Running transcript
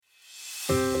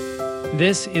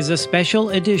This is a special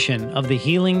edition of the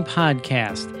Healing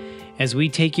Podcast as we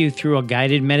take you through a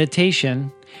guided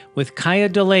meditation with Kaya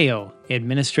DeLeo,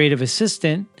 Administrative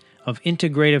Assistant of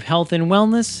Integrative Health and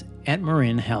Wellness at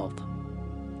Marin Health.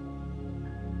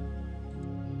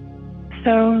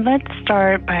 So let's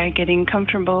start by getting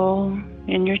comfortable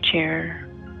in your chair.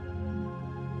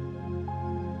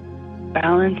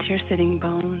 Balance your sitting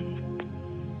bones.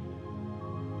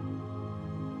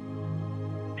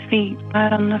 Feet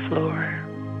flat on the floor.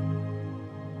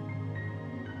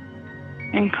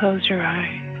 And close your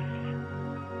eyes.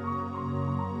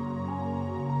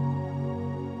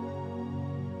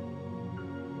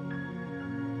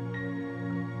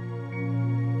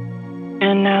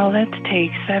 And now let's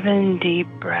take 7 deep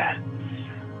breaths.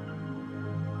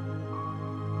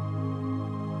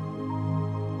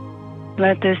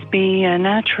 Let this be a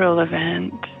natural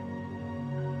event.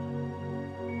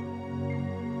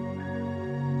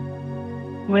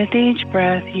 With each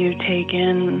breath, you take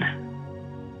in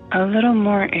a little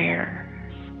more air.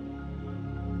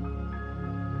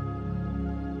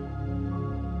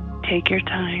 Take your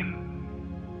time.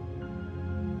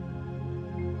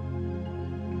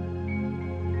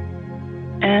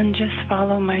 And just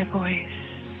follow my voice.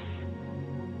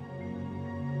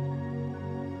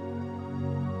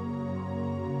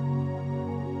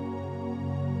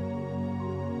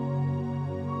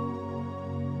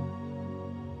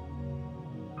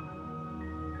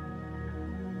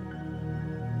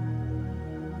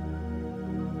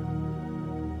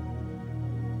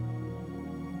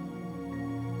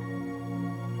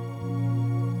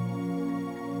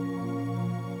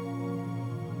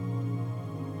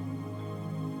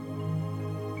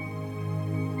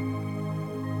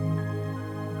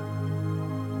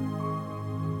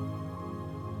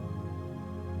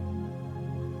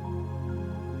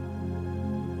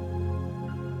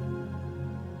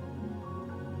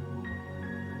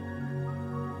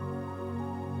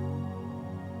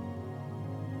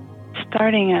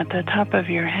 Starting at the top of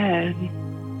your head,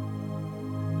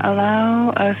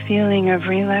 allow a feeling of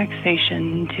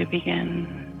relaxation to begin.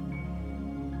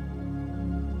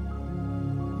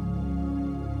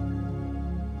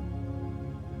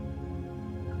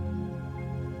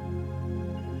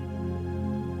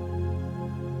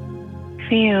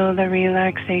 Feel the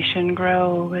relaxation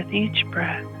grow with each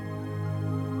breath.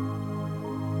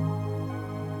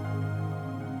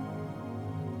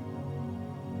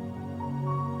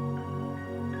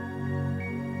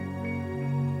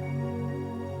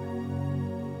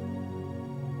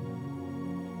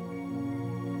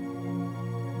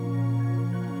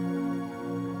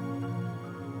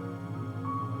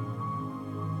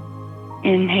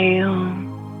 Inhale,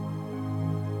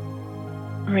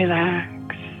 relax.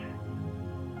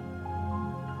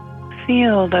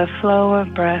 Feel the flow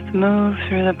of breath move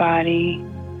through the body,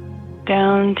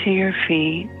 down to your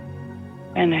feet,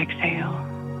 and exhale.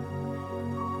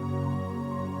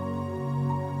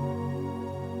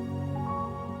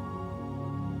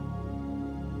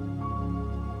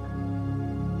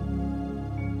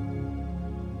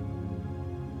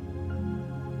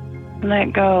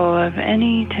 Let go of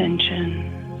any tension.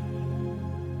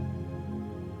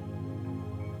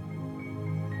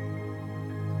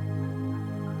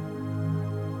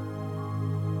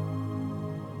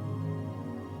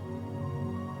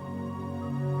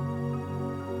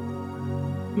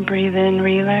 Breathe in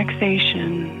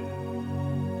relaxation.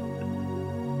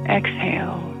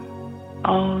 Exhale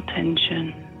all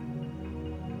tension.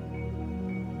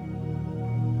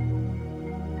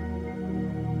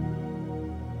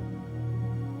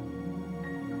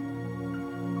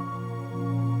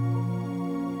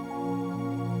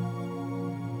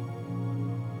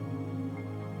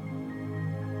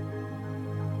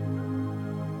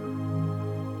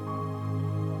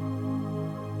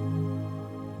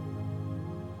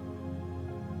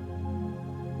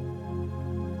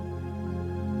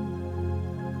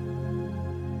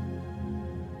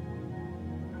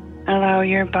 Allow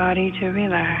your body to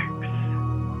relax.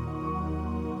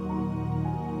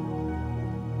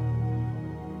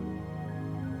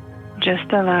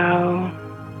 Just allow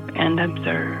and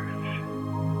observe.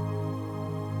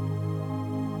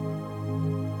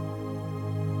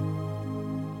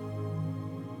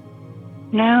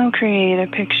 Now create a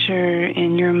picture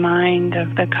in your mind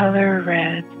of the color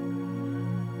red.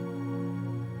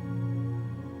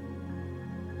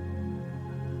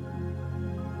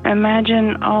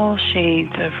 Imagine all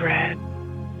shades of red.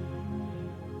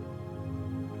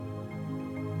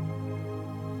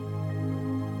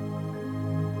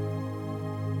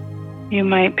 You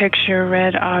might picture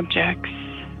red objects,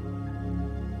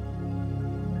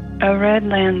 a red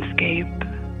landscape,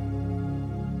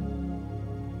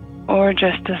 or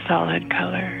just a solid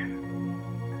color.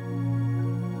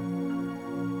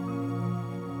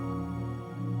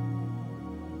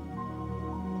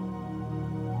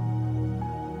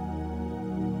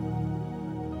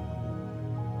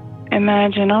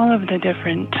 Imagine all of the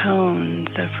different tones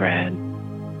of red.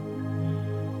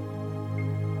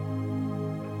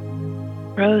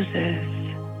 Roses,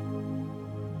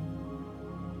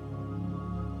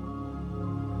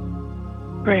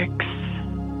 bricks,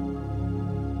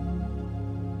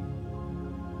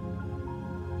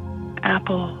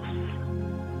 apples,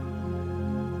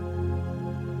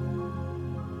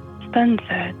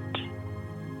 sunset,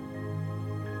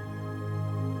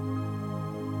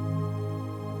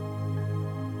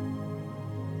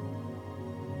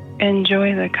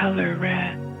 enjoy the color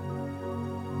red.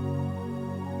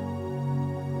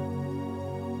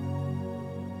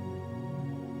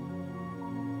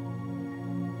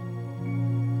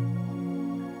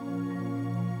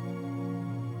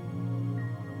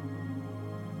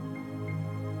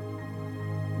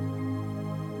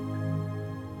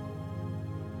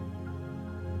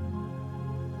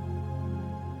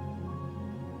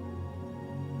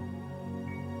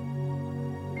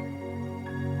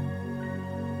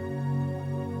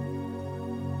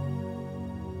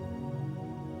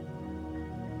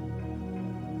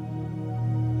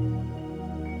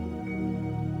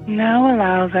 Now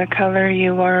allow the color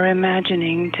you are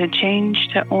imagining to change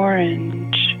to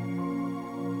orange.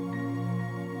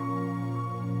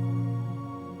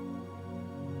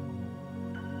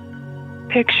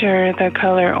 Picture the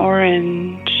color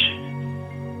orange.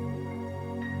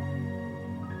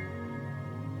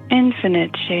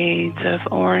 Infinite shades of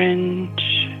orange.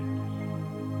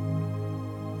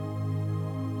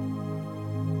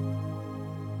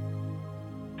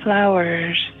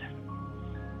 Flowers.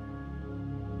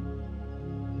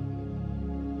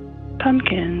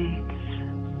 Pumpkins,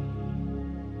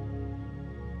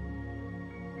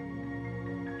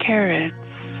 carrots,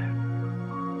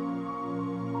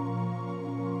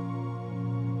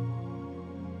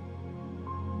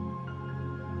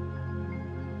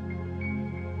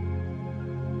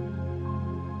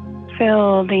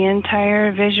 fill the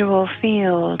entire visual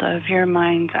field of your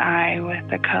mind's eye with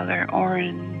the color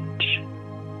orange.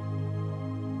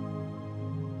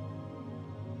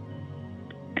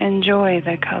 Enjoy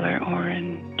the color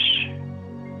orange.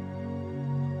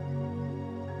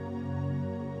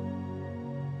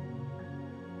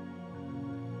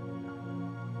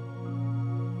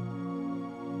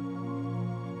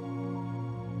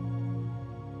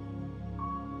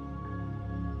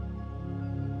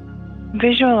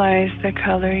 Visualize the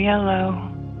color yellow.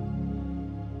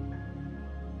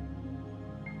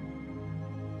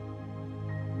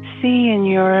 See in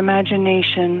your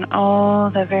imagination all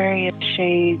the various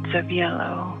shades of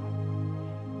yellow.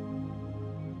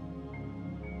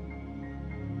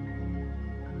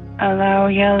 Allow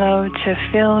yellow to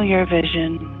fill your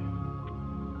vision.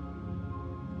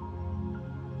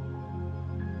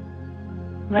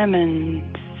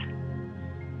 Lemons,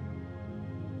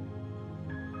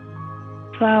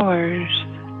 flowers,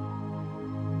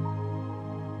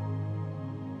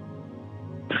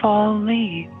 fall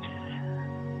leaves.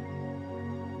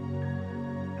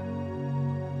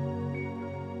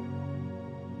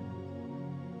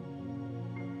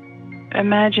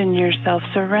 Imagine yourself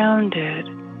surrounded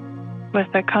with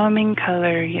the calming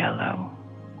color yellow.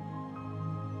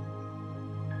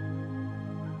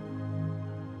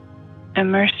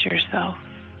 Immerse yourself.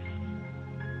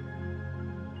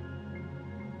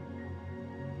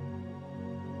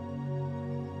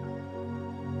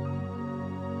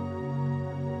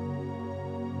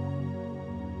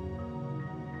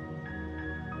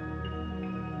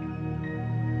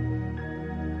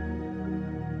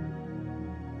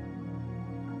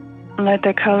 Let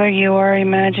the color you are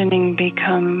imagining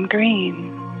become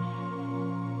green.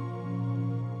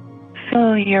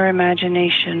 Fill your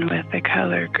imagination with the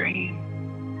color green.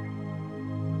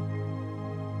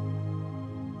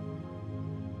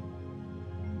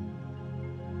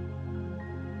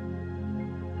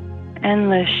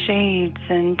 Endless shades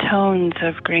and tones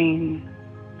of green.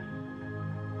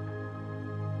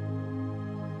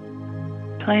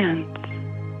 Plants.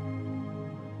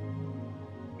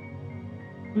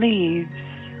 Leaves,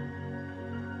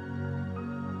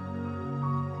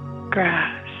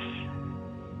 grass,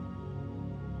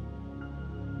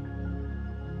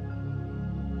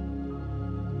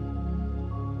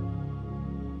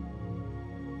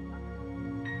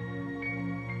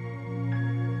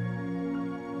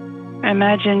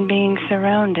 imagine being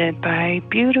surrounded by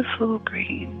beautiful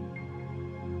green.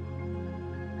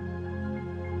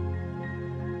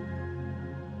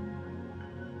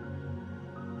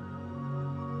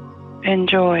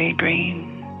 Enjoy green.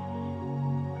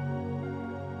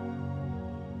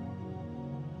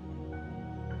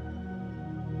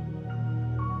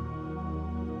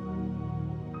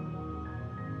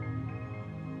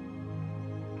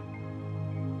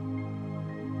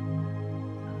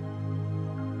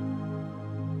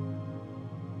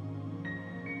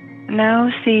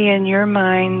 Now see in your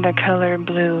mind the color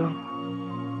blue.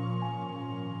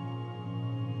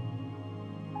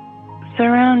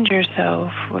 Surround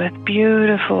yourself with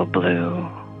beautiful blue.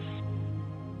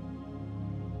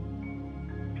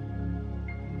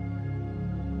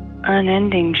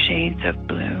 Unending shades of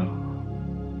blue.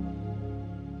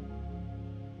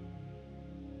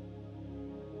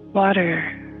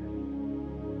 Water.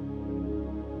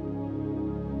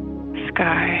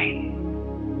 Sky.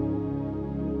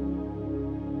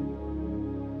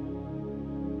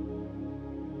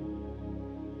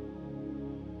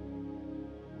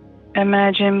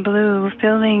 Imagine blue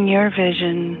filling your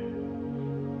vision.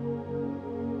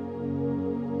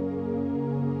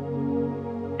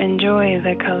 Enjoy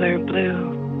the color blue.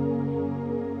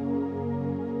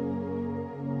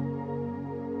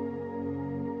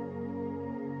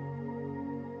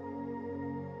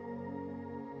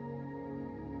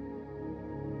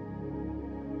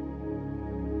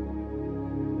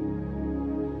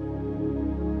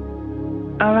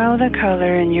 Allow the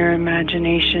color in your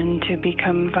imagination to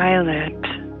become violet.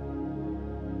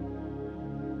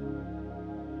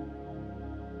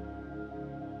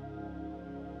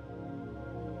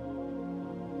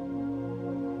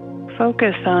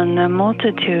 Focus on the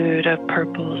multitude of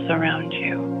purples around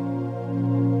you.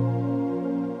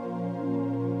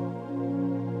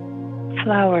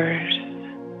 Flowers,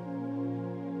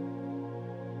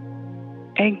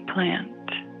 eggplant,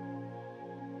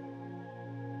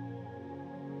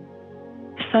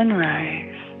 sunrise,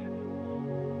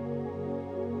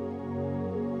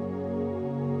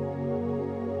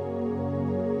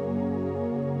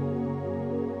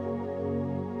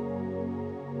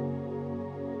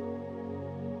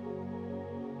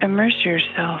 immerse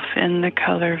yourself in the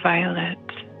color violet.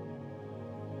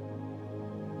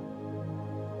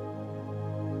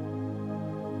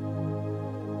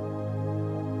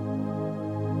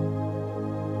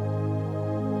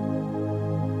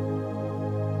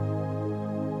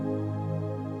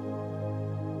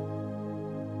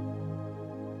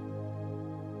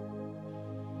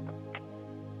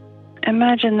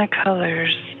 Imagine the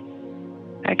colors,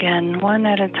 again, one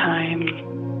at a time,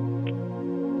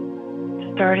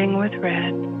 starting with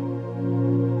red,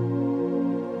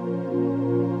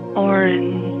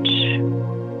 orange,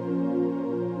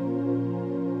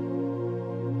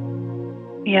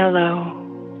 yellow,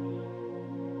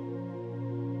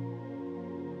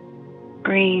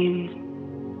 green,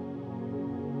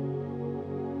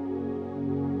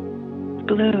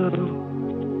 blue,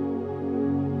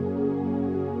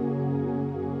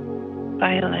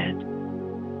 violet.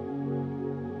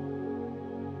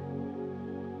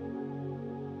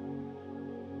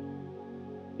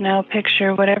 Now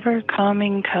picture whatever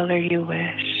calming color you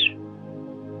wish.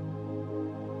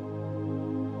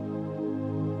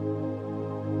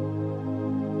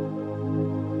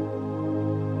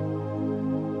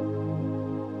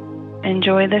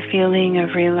 Enjoy the feeling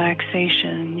of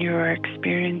relaxation you are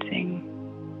experiencing.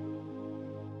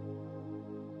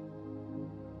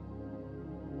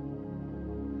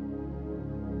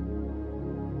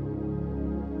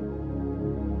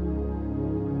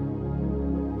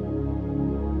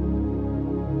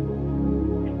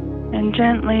 And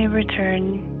gently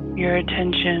return your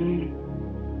attention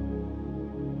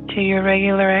to your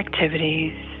regular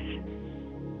activities.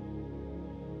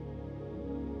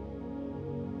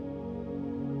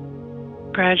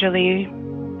 Gradually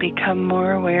become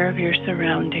more aware of your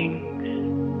surroundings.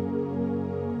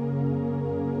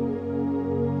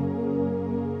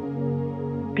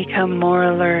 Become more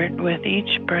alert with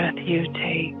each breath you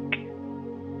take.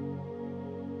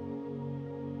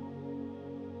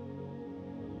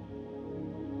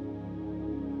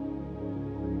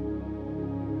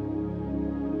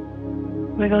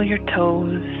 Wiggle your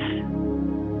toes.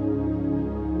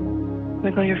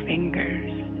 Wiggle your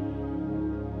fingers.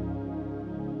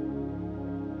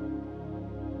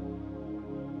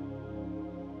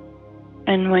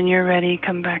 And when you're ready,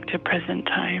 come back to present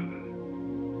time.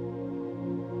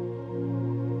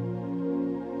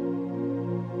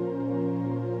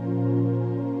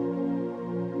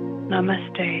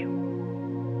 Namaste.